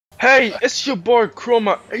Hey, it's your boy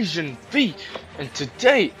Chroma Asian V, and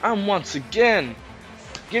today I'm once again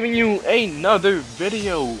giving you another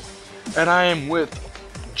video, and I am with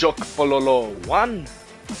Jok Pololo 1.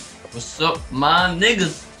 What's up, my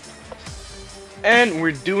niggas? And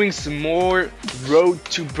we're doing some more Road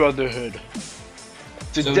to Brotherhood.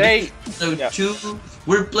 Today, so two,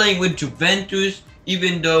 we're playing with Juventus,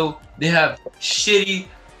 even though they have shitty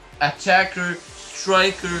attacker,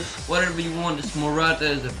 striker, whatever you want. This Morata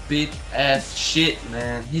is a bitch ass shit,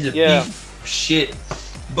 man. He's a piece of shit.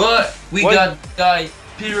 But we got the guy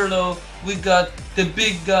Pirlo, we got the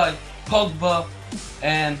big guy Pogba,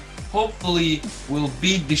 and hopefully we'll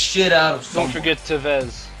beat the shit out of someone. Don't forget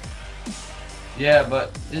Tevez. Yeah,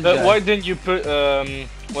 but why didn't you put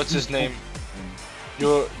what's his name?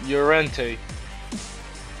 Llorente.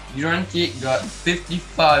 Llorente got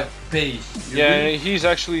 55 pace. Yeah, he's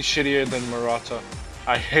actually shittier than Morata.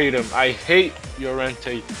 I hate him. I hate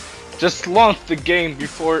Llorente. Just launch the game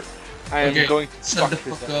before I am going to shut the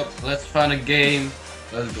fuck up. Let's find a game.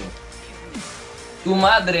 Let's go. Tu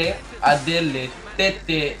madre ha delle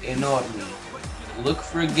tette enormi. Look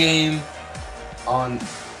for a game on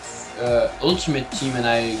Ultimate Team, and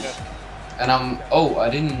I'm I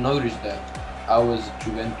didn't notice that I was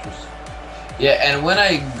Juventus. Yeah, and when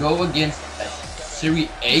I go against a Serie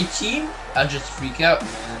A team, I just freak out,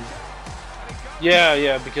 man.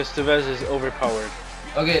 Yeah, because Tevez is overpowered.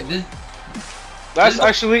 Okay, that's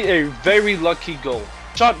actually a very lucky goal.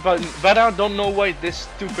 Shot, but I don't know why this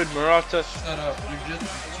stupid Morata. Shut up! You're just a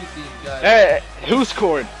stupid guy. Hey, who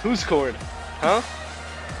scored? Who scored? Huh?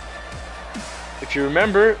 If you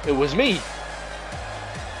remember, it was me.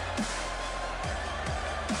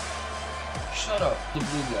 Shut up, the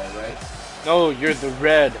blue guy, right? No, you're the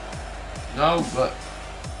red. No, but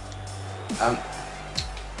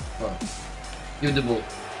give the ball.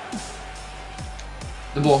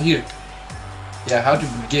 The ball here. Yeah, how to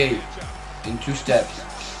be gay in 2 steps.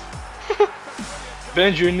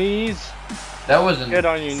 Bend your knees. That wasn't. Get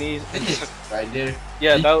on your knees. Right there.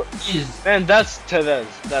 Yeah, man, that's Tevez.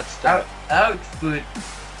 That's Tevez. Out foot.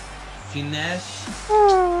 Finesse.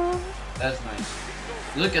 That's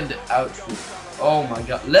nice. Look at the out foot. Oh my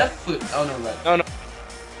god. Left foot. Oh no, right. No.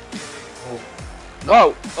 Oh.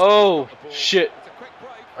 No. Oh, shit.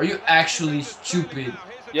 Are you actually stupid?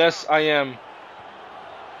 Yes, I am.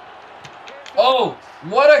 Oh,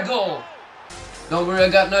 what a goal! Don't worry, I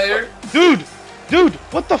got Neuer. Dude,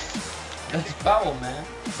 what the f? That's foul, man.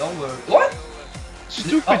 Don't worry. What?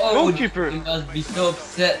 Stupid goalkeeper. He must be so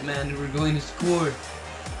upset, man, that we're going to score.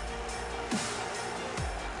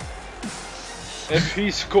 If he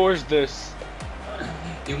scores this,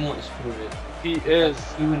 he won't score it. He is.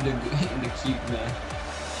 You in the keep, man.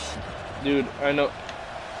 Dude, I know.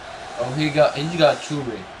 Oh, he got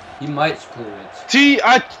Toure. He might score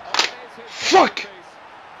it. Fuck!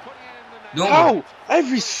 How?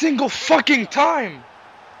 Every single fucking time!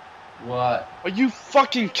 What? Are you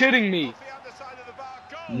fucking kidding me?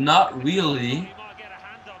 Not really.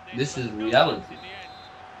 This is reality.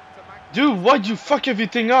 Dude, why'd you fuck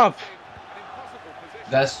everything up?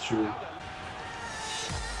 That's true.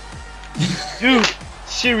 Dude,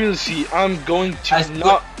 seriously, I'm going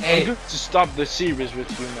to stop the series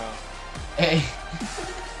with you now. Hey.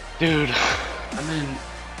 Dude.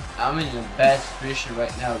 I'm in a bad situation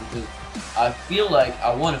right now because I feel like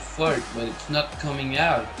I want to fart, but it's not coming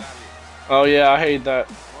out. Oh yeah, I hate that.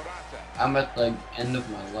 I'm at like end of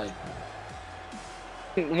my life.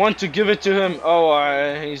 Want to give it to him? Oh,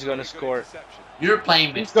 he's gonna score. You're playing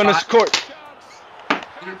with He's gonna score.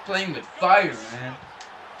 You're playing with fire, man.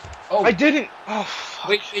 Oh, I didn't. Oh, fuck.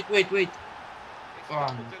 Wait.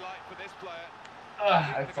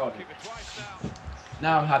 I fought it.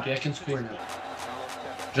 Now I'm happy. I can score now.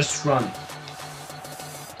 Just run.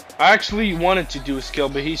 I actually wanted to do a skill,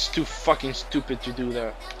 but he's too fucking stupid to do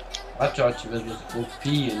that. I thought you was OP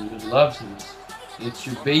and you loved him. It's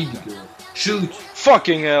your baby girl. Shoot!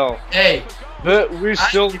 Fucking hell! Hey! But we're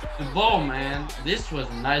still the ball, man. This was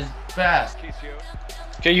a nice pass.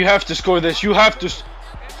 Okay, you have to score this. You have to.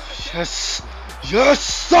 Yes,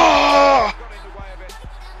 sir!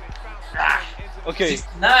 Okay.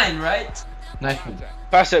 69, right? Nice one.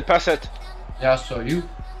 Pass it. Yeah, so you.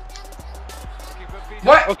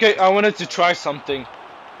 What? Okay, I wanted to try something.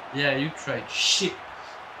 Yeah, you tried shit.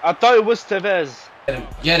 I thought it was Tevez.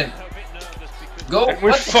 Get him. Go. And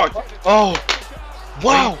we're fucked. Oh,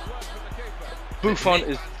 wow. Buffon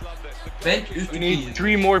is. We need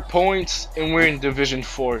 3 more points, and we're in Division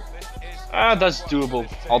 4. That's doable.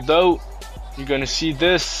 Although, you're gonna see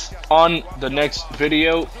this on the next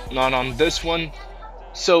video, not on this one.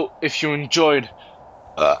 So, if you enjoyed,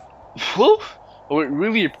 I would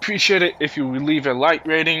really appreciate it if you would leave a like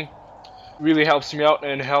rating. Really helps me out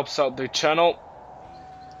and helps out the channel.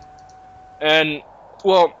 And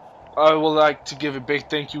well, I would like to give a big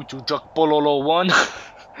thank you to Jokbololo1.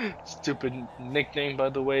 Stupid nickname, by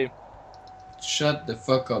the way. Shut the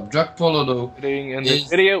fuck up. Jokbololo In the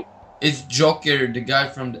video. It's Joker, the guy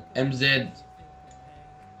from the MZ.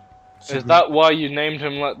 Is that why you named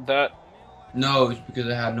him like that? No, it's because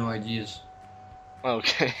I had no ideas.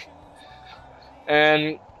 Okay.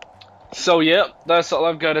 And so yeah, that's all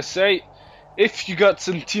I've got to say. If you got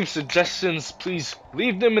some team suggestions, please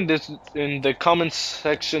leave them in the comments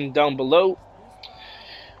section down below.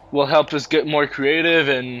 Will help us get more creative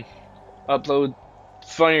and upload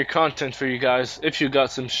funnier content for you guys if you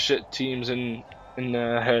got some shit teams in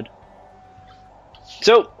the head.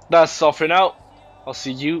 So that's all for now. I'll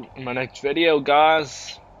see you in my next video,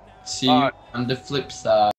 guys. See you on the flip side.